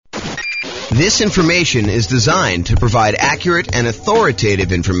This information is designed to provide accurate and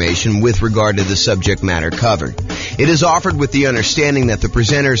authoritative information with regard to the subject matter covered. It is offered with the understanding that the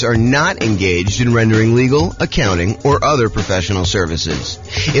presenters are not engaged in rendering legal, accounting, or other professional services.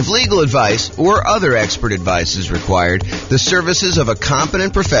 If legal advice or other expert advice is required, the services of a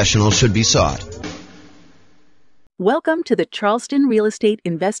competent professional should be sought. Welcome to the Charleston Real Estate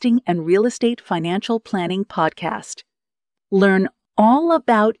Investing and Real Estate Financial Planning Podcast. Learn all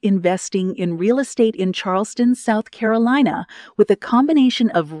about investing in real estate in Charleston, South Carolina, with a combination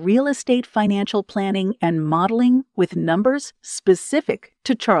of real estate financial planning and modeling with numbers specific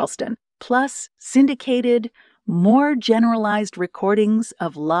to Charleston, plus syndicated, more generalized recordings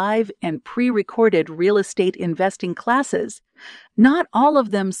of live and pre-recorded real estate investing classes, not all of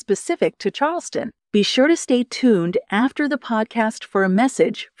them specific to Charleston. Be sure to stay tuned after the podcast for a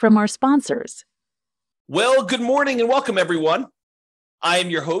message from our sponsors. Well, good morning and welcome, everyone. I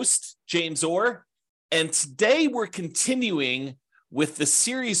am your host, James Orr, and today we're continuing with the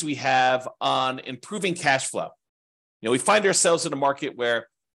series we have on improving cash flow. We find ourselves in a market where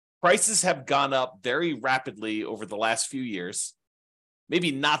prices have gone up very rapidly over the last few years, maybe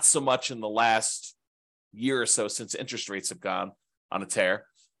not so much in the last year or so since interest rates have gone on a tear,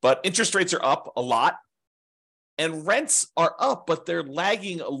 but interest rates are up a lot and rents are up, but they're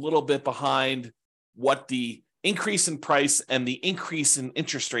lagging a little bit behind what the increase in price and the increase in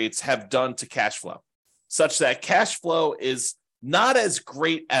interest rates have done to cash flow, such that cash flow is not as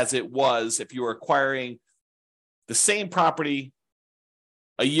great as it was if you were acquiring the same property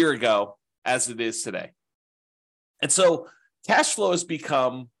a year ago as it is today. And so cash flow has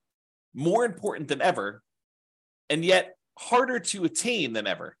become more important than ever, and yet harder to attain than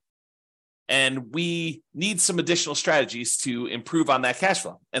ever. And we need some additional strategies to improve on that cash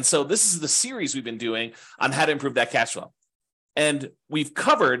flow. And so this is the series we've been doing on how to improve that cash flow. And we've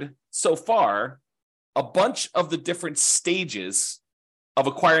covered so far a bunch of the different stages of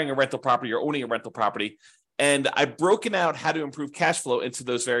acquiring a rental property or owning a rental property. And I've broken out how to improve cash flow into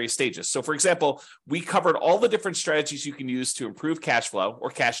those various stages. So for example, we covered all the different strategies you can use to improve cash flow or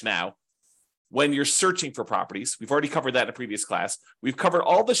cash now when you're searching for properties. We've already covered that in a previous class. We've covered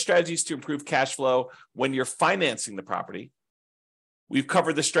all the strategies to improve cash flow when you're financing the property. We've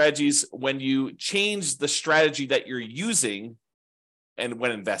covered the strategies when you change the strategy that you're using and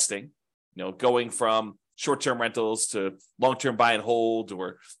when investing, going from short-term rentals to long-term buy and hold,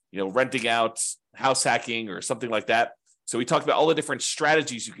 or, renting out, house hacking, or something like that. So we talked about all the different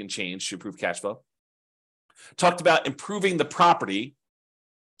strategies you can change to improve cash flow. Talked about improving the property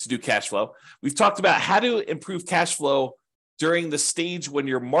to do cash flow. We've talked about how to improve cash flow during the stage when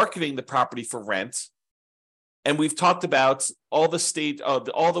you're marketing the property for rent. And we've talked about all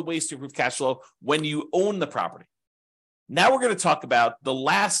the ways to improve cash flow when you own the property. Now we're going to talk about the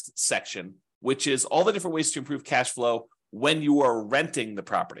last section, which is all the different ways to improve cash flow when you are renting the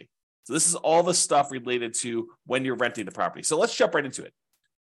property. So this is all the stuff related to when you're renting the property. So let's jump right into it.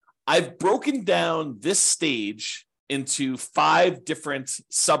 I've broken down this stage into 5 different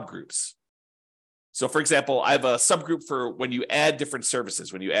subgroups. So for example, I have a subgroup for when you add different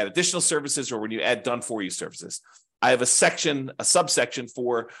services, when you add additional services, or when you add done for you services. I have a subsection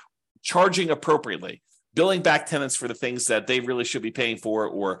for charging appropriately, billing back tenants for the things that they really should be paying for,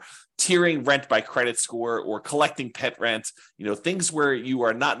 or tiering rent by credit score, or collecting pet rent, things where you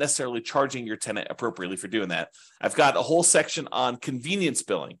are not necessarily charging your tenant appropriately for doing that. I've got a whole section on convenience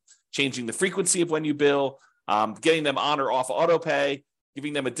billing, changing the frequency of when you bill, getting them on or off auto pay,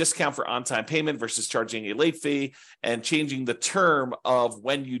 giving them a discount for on-time payment versus charging a late fee, and changing the term of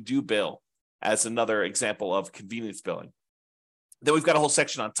when you do bill as another example of convenience billing. Then we've got a whole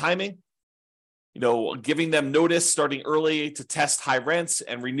section on timing, giving them notice starting early to test high rents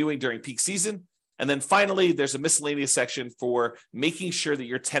and renewing during peak season. And then finally, there's a miscellaneous section for making sure that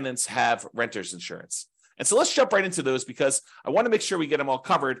your tenants have renter's insurance. And so let's jump right into those because I want to make sure we get them all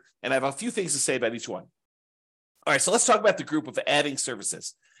covered, and I have a few things to say about each one. All right, so let's talk about the group of adding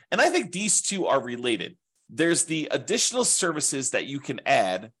services. And I think these two are related. There's the additional services that you can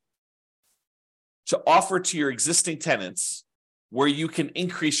add to offer to your existing tenants where you can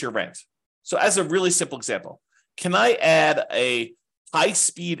increase your rent. So as a really simple example, can I add a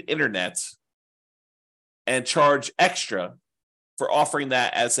high-speed internet and charge extra for offering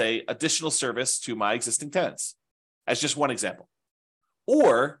that as an additional service to my existing tenants? As just one example.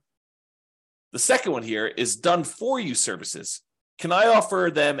 Or the second one here is done for you services. can I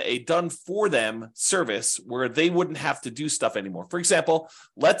offer them a done for them service where they wouldn't have to do stuff anymore? For example,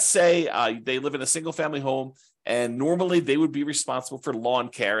 let's say they live in a single family home and normally they would be responsible for lawn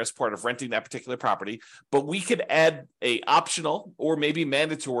care as part of renting that particular property, but we could add a optional or maybe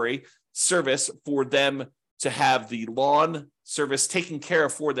mandatory service for them to have the lawn service taken care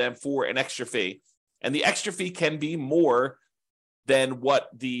of for them for an extra fee. And the extra fee can be more than what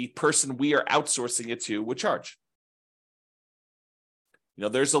the person we are outsourcing it to would charge.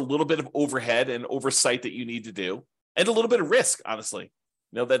 There's a little bit of overhead and oversight that you need to do, and a little bit of risk, honestly,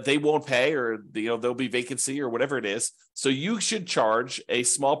 that they won't pay, or there'll be vacancy or whatever it is. So you should charge a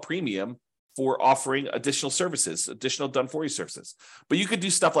small premium for offering additional services, additional done-for-you services. But you could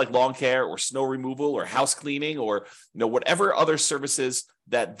do stuff like lawn care or snow removal or house cleaning or whatever other services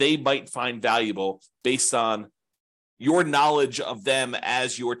that they might find valuable based on your knowledge of them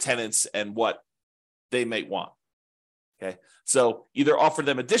as your tenants and what they might want. Okay, so either offer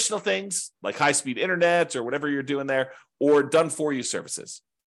them additional things like high-speed internet or whatever you're doing there, or done-for-you services.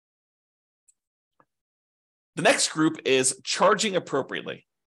 The next group is charging appropriately.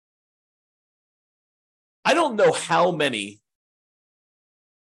 I don't know how many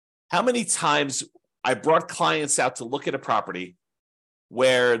times I brought clients out to look at a property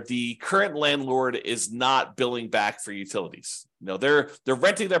where the current landlord is not billing back for utilities. They're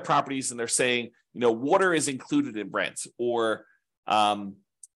renting their properties and they're saying, water is included in rent, or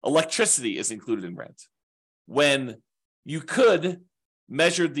electricity is included in rent, when you could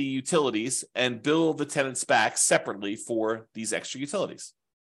measure the utilities and bill the tenants back separately for these extra utilities.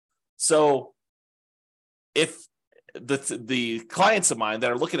 So if the clients of mine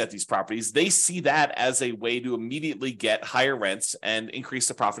that are looking at these properties, they see that as a way to immediately get higher rents and increase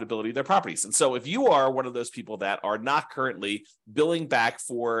the profitability of their properties. And so if you are one of those people that are not currently billing back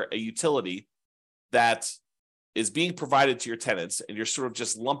for a utility that is being provided to your tenants, and you're sort of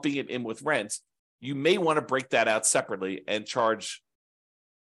just lumping it in with rent, you may want to break that out separately and charge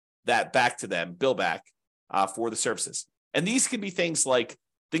that back to them, bill back for the services. And these can be things like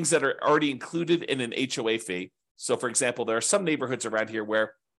things that are already included in an HOA fee. So, for example, there are some neighborhoods around here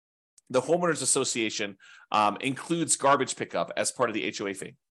where the homeowners association includes garbage pickup as part of the HOA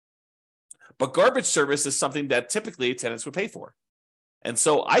fee. But garbage service is something that typically tenants would pay for. And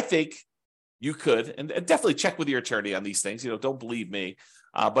so I think you could, and definitely check with your attorney on these things, don't believe me,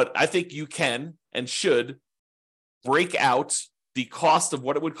 but I think you can and should break out the cost of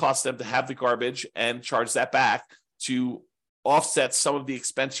what it would cost them to have the garbage and charge that back to offset some of the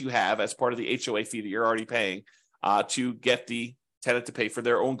expense you have as part of the HOA fee that you're already paying to get the tenant to pay for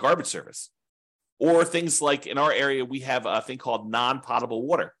their own garbage service. Or things like in our area, we have a thing called non-potable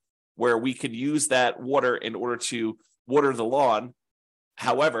water, where we can use that water in order to water the lawn.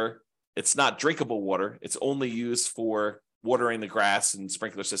 However, it's not drinkable water. It's only used for watering the grass and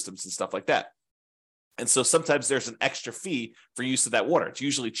sprinkler systems and stuff like that. And so sometimes there's an extra fee for use of that water. It's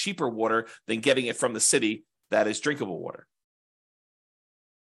usually cheaper water than getting it from the city that is drinkable water.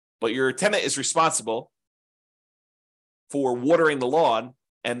 But your tenant is responsible for watering the lawn,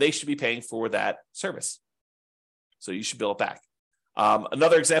 and they should be paying for that service. So you should bill it back.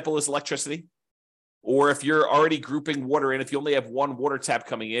 Another example is electricity. Or if you're already grouping water in, if you only have one water tap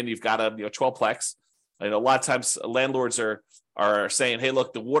coming in, you've got a 12-plex. I know a lot of times landlords are saying, hey,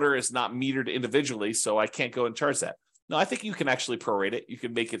 look, the water is not metered individually, so I can't go and charge that. No, I think you can actually prorate it. You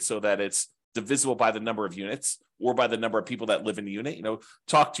can make it so that it's divisible by the number of units or by the number of people that live in the unit.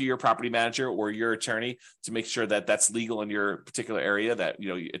 Talk to your property manager or your attorney to make sure that that's legal in your particular area, that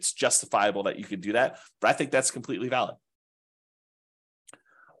it's justifiable that you can do that. But I think that's completely valid.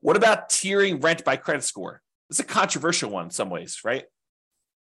 What about tiering rent by credit score? It's a controversial one in some ways, right?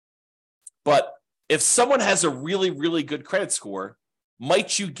 But if someone has a really, really good credit score,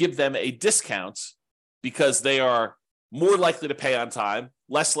 might you give them a discount because they are more likely to pay on time,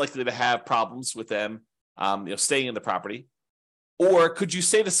 less likely to have problems with them staying in the property? Or could you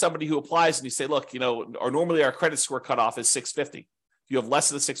say to somebody who applies and you say, look, or normally our credit score cutoff is 650. If you have less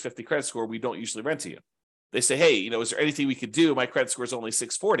than a 650 credit score, we don't usually rent to you. They say, hey, is there anything we could do? My credit score is only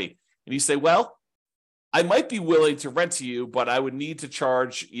 640. And you say, well, I might be willing to rent to you, but I would need to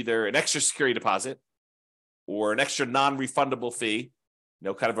charge either an extra security deposit or an extra non-refundable fee,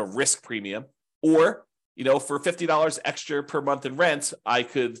 kind of a risk premium, or, for $50 extra per month in rent, I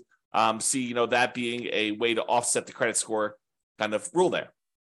could see, that being a way to offset the credit score kind of rule there.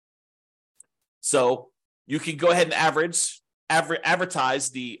 So you can go ahead and advertise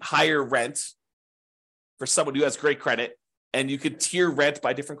the higher rent for someone who has great credit, and you could tier rent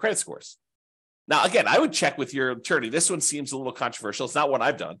by different credit scores. Now, again, I would check with your attorney. This one seems a little controversial. It's not one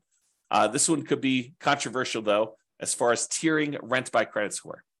I've done. This one could be controversial, though, as far as tiering rent by credit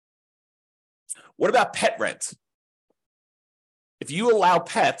score. What about pet rent? If you allow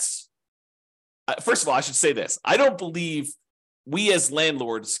pets, first of all, I should say this. I don't believe we as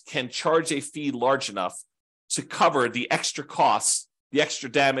landlords can charge a fee large enough to cover the extra costs, the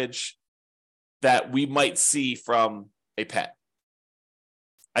extra damage that we might see from a pet.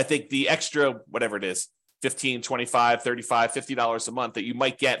 I think the extra, whatever it is, $15, $25, $35, $50 a month that you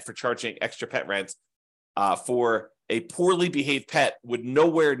might get for charging extra pet rent for a poorly behaved pet would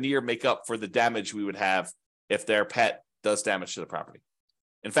nowhere near make up for the damage we would have if their pet does damage to the property.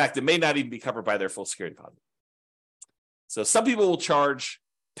 In fact, it may not even be covered by their full security deposit. So some people will charge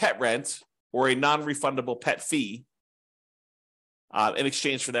pet rent or a non-refundable pet fee in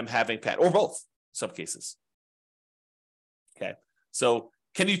exchange for them having pet, or both in some cases. Okay, so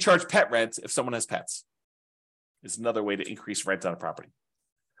can you charge pet rent if someone has pets? Is another way to increase rent on a property.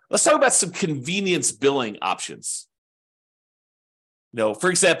 Let's talk about some convenience billing options. For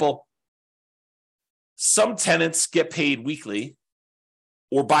example, some tenants get paid weekly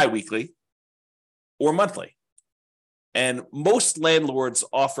or biweekly or monthly. And most landlords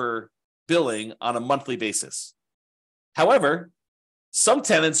offer billing on a monthly basis. However, some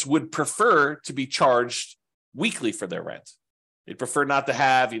tenants would prefer to be charged weekly for their rent. They'd prefer not to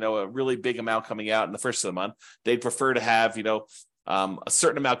have, a really big amount coming out in the first of the month. They'd prefer to have, a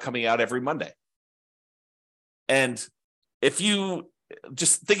certain amount coming out every Monday. And if you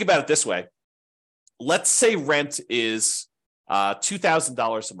just think about it this way, let's say rent is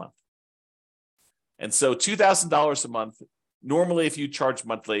 $2,000 a month. And so $2,000 a month, normally if you charge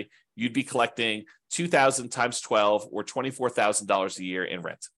monthly, you'd be collecting $2,000 times 12 or $24,000 a year in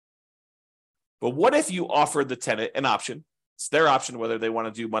rent. But what if you offered the tenant an option? It's their option whether they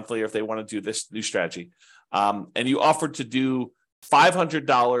want to do monthly or if they want to do this new strategy. And you offered to do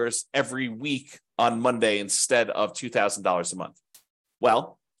 $500 every week on Monday instead of $2,000 a month.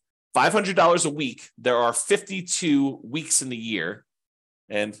 Well, $500 a week, there are 52 weeks in the year.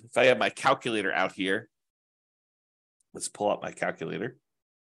 And if I have my calculator out here, let's pull up my calculator.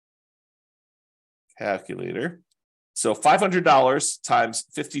 So $500 times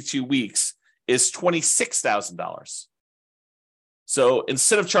 52 weeks is $26,000. So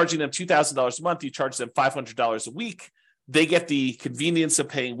instead of charging them $2,000 a month, you charge them $500 a week. They get the convenience of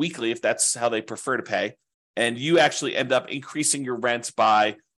paying weekly if that's how they prefer to pay. And you actually end up increasing your rent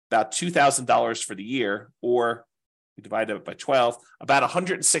by about $2,000 for the year, or you divide it by 12, about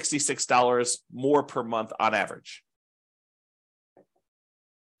 $166 more per month on average.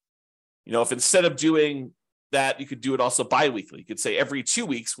 If instead of doing that, you could do it also biweekly. You could say every 2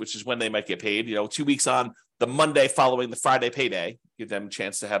 weeks, which is when they might get paid, 2 weeks on the Monday following the Friday payday, give them a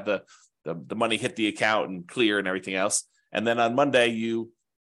chance to have the money hit the account and clear and everything else. And then on Monday, you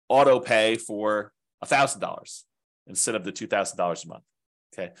auto pay for $1,000 instead of the $2,000 a month.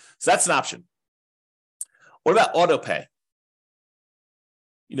 Okay, so that's an option. What about auto pay?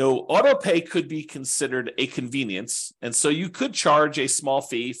 Auto pay could be considered a convenience. And so you could charge a small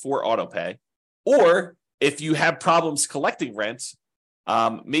fee for auto pay. Or if you have problems collecting rent,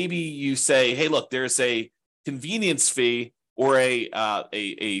 maybe you say, hey, look, there's a convenience fee or a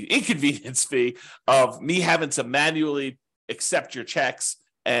inconvenience fee of me having to manually accept your checks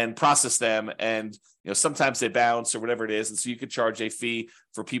and process them. And sometimes they bounce or whatever it is. And so you could charge a fee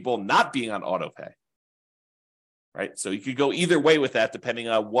for people not being on auto pay. Right. So you could go either way with that, depending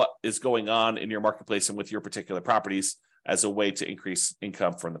on what is going on in your marketplace and with your particular properties as a way to increase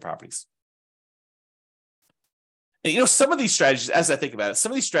income from the properties. And, some of these strategies, as I think about it,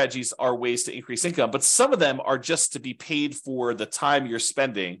 some of these strategies are ways to increase income, but some of them are just to be paid for the time you're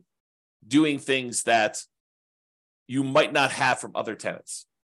spending doing things that you might not have from other tenants.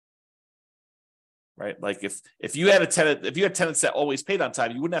 Right? Like if you had tenants that always paid on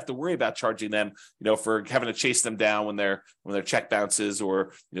time, you wouldn't have to worry about charging them, for having to chase them down when their check bounces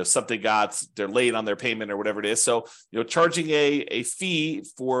or they're late on their payment or whatever it is. So, charging a fee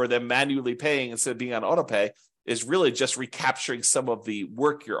for them manually paying instead of being on auto pay is really just recapturing some of the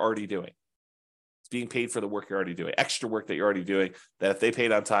work you're already doing. It's being paid for the work you're already doing, extra work that you're already doing that if they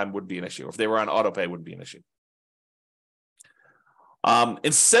paid on time wouldn't be an issue. If they were on auto pay, wouldn't be an issue.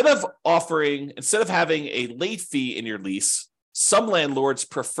 Instead of having a late fee in your lease, some landlords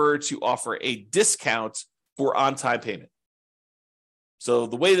prefer to offer a discount for on-time payment. So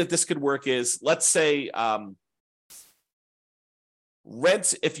the way that this could work is, let's say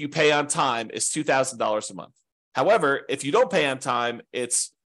rent, if you pay on time, is $2,000 a month. However, if you don't pay on time,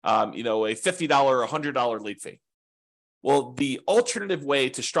 it's a $50 or $100 late fee. Well, the alternative way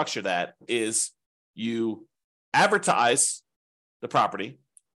to structure that is you advertise the property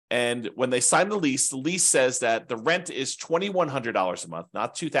And when they sign the lease says that the rent is $2,100 a month,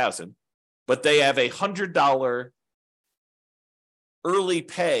 not $2,000, but they have $100 early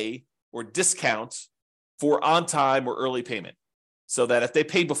pay or discount for on-time or early payment. So that if they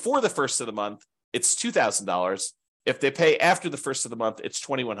pay before the first of the month, it's $2,000. If they pay after the first of the month, it's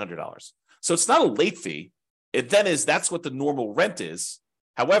 $2,100. So it's not a late fee. That's what the normal rent is.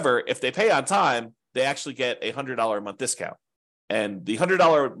 However, if they pay on time, they actually get $100 a month discount. And the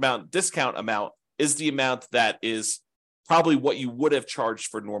 $100 discount amount is the amount that is probably what you would have charged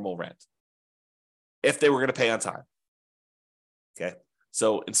for normal rent if they were going to pay on time. Okay.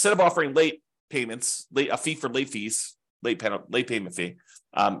 So instead of offering late payments, a fee for late fees, late payment fee,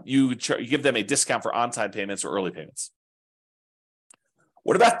 you give them a discount for on-time payments or early payments.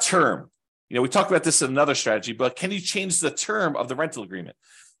 What about term? We talked about this in another strategy, but can you change the term of the rental agreement?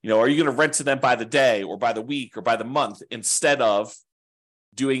 Are you going to rent to them by the day or by the week or by the month instead of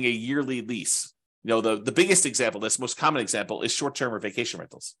doing a yearly lease? The biggest example, this most common example, is short-term or vacation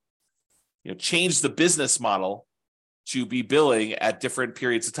rentals. Change the business model to be billing at different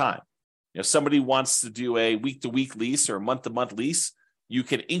periods of time. Somebody wants to do a week-to-week lease or a month-to-month lease, you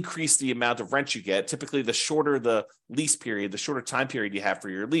can increase the amount of rent you get. Typically, the shorter the lease period, the shorter time period you have for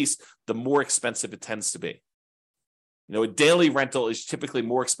your lease, the more expensive it tends to be. A daily rental is typically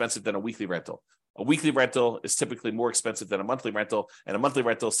more expensive than a weekly rental. A weekly rental is typically more expensive than a monthly rental, and a monthly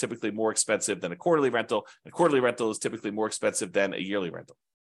rental is typically more expensive than a quarterly rental, and a quarterly rental is typically more expensive than a yearly rental.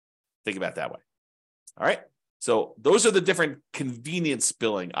 Think about it that way. All right? So those are the different convenience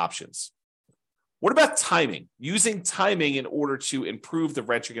billing options. What about timing? Using timing in order to improve the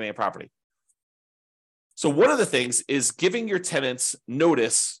rent you're getting at property. So one of the things is giving your tenants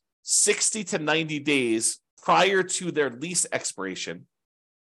notice 60 to 90 days prior to their lease expiration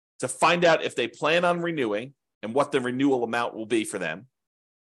to find out if they plan on renewing and what the renewal amount will be for them.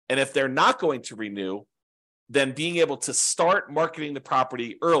 And if they're not going to renew, then being able to start marketing the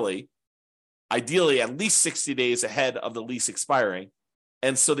property early, ideally at least 60 days ahead of the lease expiring,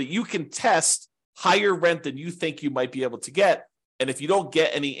 and so that you can test higher rent than you think you might be able to get. And if you don't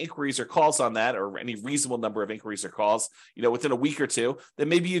get any inquiries or calls on that, or any reasonable number of inquiries or calls, within a week or two, then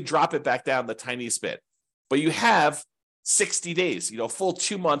maybe you drop it back down the tiniest bit. But you have 60 days, full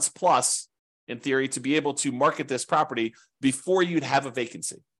 2 months plus, in theory, to be able to market this property before you'd have a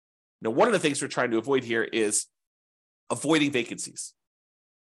vacancy. One of the things we're trying to avoid here is avoiding vacancies.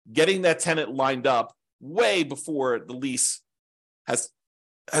 Getting that tenant lined up way before the lease has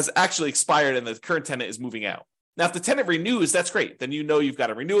actually expired and the current tenant is moving out. Now, if the tenant renews, that's great. Then you've got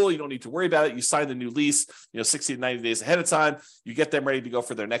a renewal. You don't need to worry about it. You sign the new lease, 60 to 90 days ahead of time. You get them ready to go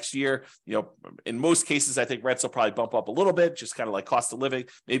for their next year. In most cases, I think rents will probably bump up a little bit, just kind of like cost of living,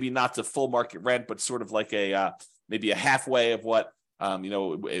 maybe not to full market rent, but sort of like maybe a halfway of what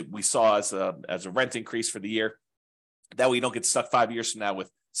we saw as a rent increase for the year. That way you don't get stuck 5 years from now with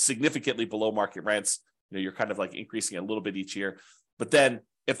significantly below market rents. You're kind of like increasing it a little bit each year. But then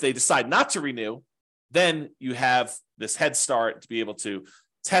if they decide not to renew, then you have this head start to be able to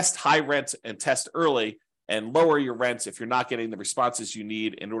test high rent and test early and lower your rents if you're not getting the responses you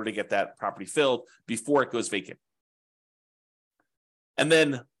need in order to get that property filled before it goes vacant. And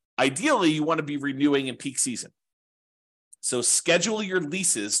then ideally, you want to be renewing in peak season. So schedule your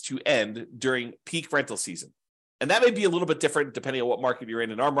leases to end during peak rental season. And that may be a little bit different depending on what market you're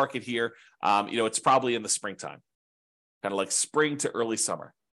in. In our market here, it's probably in the springtime, kind of like spring to early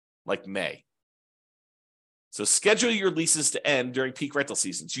summer, like May. So schedule your leases to end during peak rental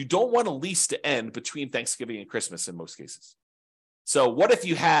seasons. You don't want a lease to end between Thanksgiving and Christmas in most cases. So what if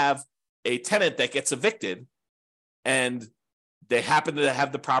you have a tenant that gets evicted and they happen to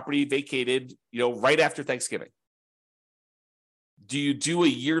have the property vacated, right after Thanksgiving? Do you do a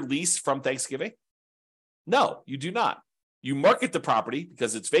year lease from Thanksgiving? No, you do not. You market the property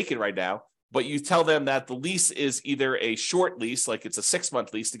because it's vacant right now, but you tell them that the lease is either a short lease, like it's a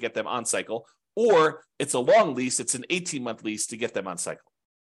 6-month lease to get them on cycle, or it's a long lease, it's an 18-month lease to get them on cycle.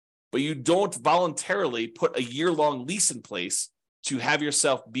 But you don't voluntarily put a year-long lease in place to have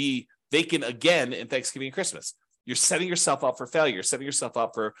yourself be vacant again in Thanksgiving and Christmas. You're setting yourself up for failure. You're setting yourself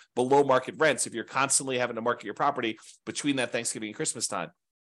up for below market rents if you're constantly having to market your property between that Thanksgiving and Christmas time.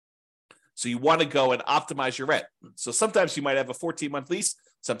 So you want to go and optimize your rent. So sometimes you might have a 14-month lease.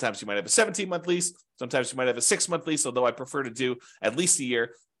 Sometimes you might have a 17-month lease. Sometimes you might have a 6-month lease, although I prefer to do at least a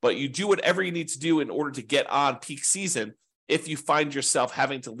year. But you do whatever you need to do in order to get on peak season if you find yourself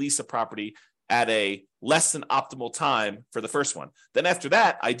having to lease a property at a less than optimal time for the first one. Then after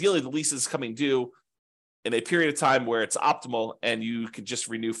that, ideally the lease is coming due in a period of time where it's optimal and you can just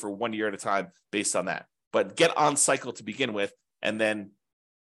renew for 1 year at a time based on that. But get on cycle to begin with, and then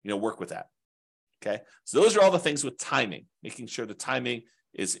work with that. Okay. So those are all the things with timing, making sure the timing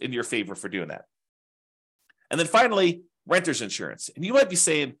is in your favor for doing that. And then finally, renter's insurance. And you might be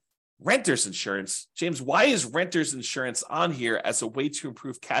saying, renter's insurance, James, why is renter's insurance on here as a way to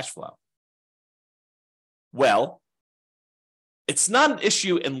improve cash flow? Well, it's not an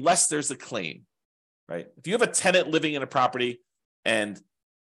issue unless there's a claim, right? If you have a tenant living in a property and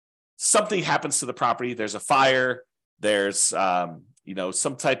something happens to the property, there's a fire, there's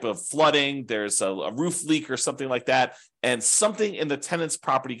some type of flooding, there's a roof leak or something like that, and something in the tenant's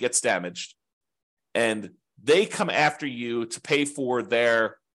property gets damaged, and they come after you to pay for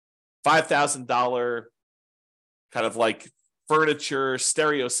their $5,000 kind of like furniture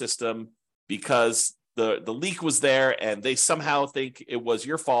stereo system because the leak was there and they somehow think it was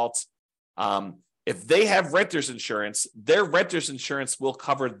your fault. If they have renter's insurance, their renter's insurance will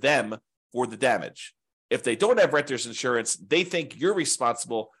cover them for the damage. If they don't have renter's insurance, they think you're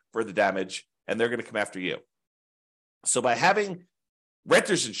responsible for the damage and they're going to come after you. So by having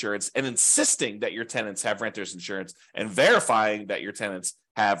renter's insurance and insisting that your tenants have renter's insurance and verifying that your tenants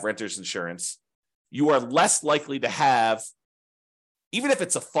have renter's insurance, you are less likely to have, even if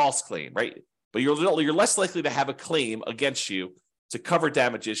it's a false claim, right? But you're less likely to have a claim against you to cover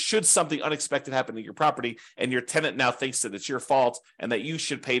damages should something unexpected happen to your property and your tenant now thinks that it's your fault and that you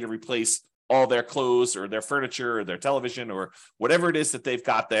should pay to replace all their clothes or their furniture or their television or whatever it is that they've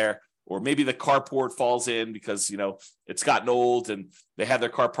got there. Or maybe the carport falls in because, it's gotten old and they have their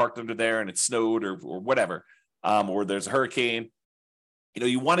car parked under there and it snowed or whatever, or there's a hurricane.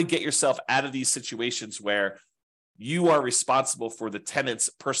 You want to get yourself out of these situations where you are responsible for the tenant's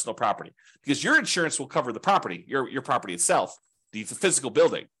personal property because your insurance will cover the property, your property itself, the physical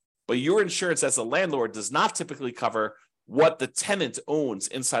building. But your insurance as a landlord does not typically cover what the tenant owns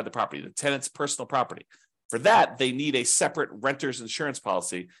inside the property, the tenant's personal property. For that, they need a separate renter's insurance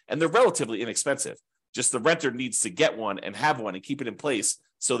policy, and they're relatively inexpensive. Just the renter needs to get one and have one and keep it in place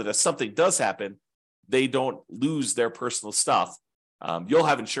so that if something does happen, they don't lose their personal stuff. You'll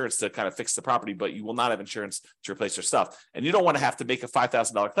have insurance to kind of fix the property, but you will not have insurance to replace your stuff. And you don't want to have to make a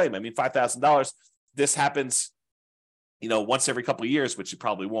 $5,000 claim. I mean, $5,000, this happens, once every couple of years, which it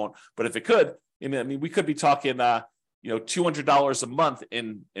probably won't. But if it could, we could be talking, $200 a month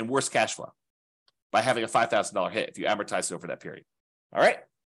in worst cash flow by having a $5,000 hit if you amortize it over that period. All right.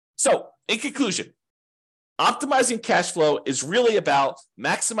 So in conclusion, optimizing cash flow is really about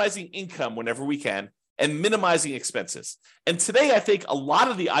maximizing income whenever we can and minimizing expenses. And today, I think a lot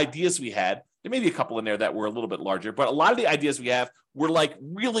of the ideas we had, there may be a couple in there that were a little bit larger, but a lot of the ideas we have were like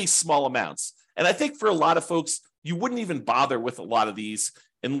really small amounts. And I think for a lot of folks, you wouldn't even bother with a lot of these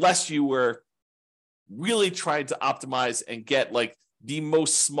unless you were really trying to optimize and get like the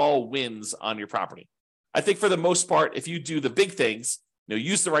most small wins on your property. I think for the most part, if you do the big things,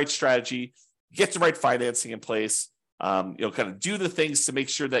 use the right strategy, get the right financing in place, kind of do the things to make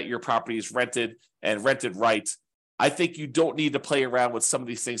sure that your property is rented and rented right. I think you don't need to play around with some of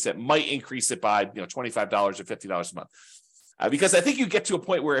these things that might increase it by $25 or $50 a month. Because I think you get to a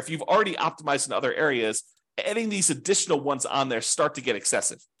point where if you've already optimized in other areas, adding these additional ones on there start to get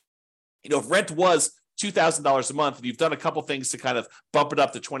excessive. If rent was $2,000 a month, and you've done a couple things to kind of bump it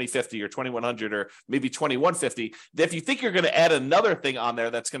up to $2,050 or $2,100 or maybe $2,150, then if you think you're going to add another thing on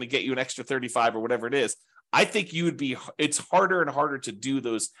there that's going to get you an extra $35 or whatever it is, I think it's harder and harder to do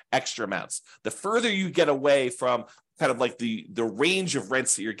those extra amounts. The further you get away from kind of like the range of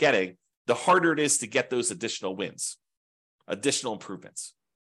rents that you're getting, the harder it is to get those additional wins, additional improvements.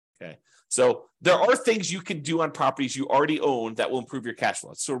 Okay. So there are things you can do on properties you already own that will improve your cash flow.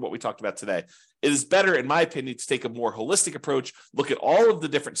 That's sort of what we talked about today. It is better, in my opinion, to take a more holistic approach, look at all of the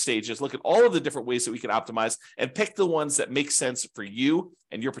different stages, look at all of the different ways that we can optimize, and pick the ones that make sense for you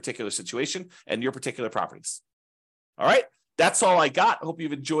and your particular situation and your particular properties. All right, that's all I got. I hope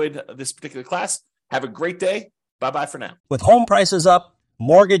you've enjoyed this particular class. Have a great day. Bye-bye for now. With home prices up,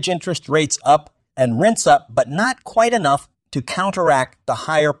 mortgage interest rates up, and rents up, but not quite enough to counteract the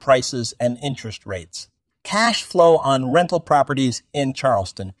higher prices and interest rates. Cash flow on rental properties in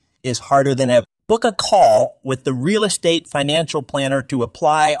Charleston is harder than ever. Book a call with the Real Estate Financial Planner to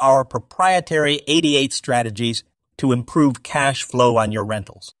apply our proprietary 88 strategies to improve cash flow on your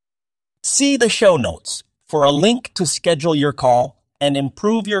rentals. See the show notes for a link to schedule your call and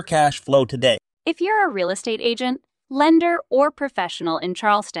improve your cash flow today. If you're a real estate agent, lender, or professional in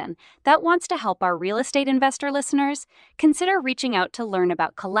Charleston that wants to help our real estate investor listeners, consider reaching out to learn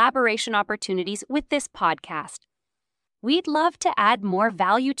about collaboration opportunities with this podcast. We'd love to add more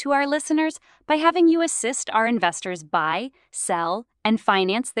value to our listeners by having you assist our investors buy, sell, and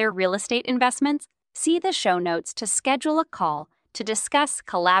finance their real estate investments. See the show notes to schedule a call to discuss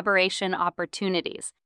collaboration opportunities.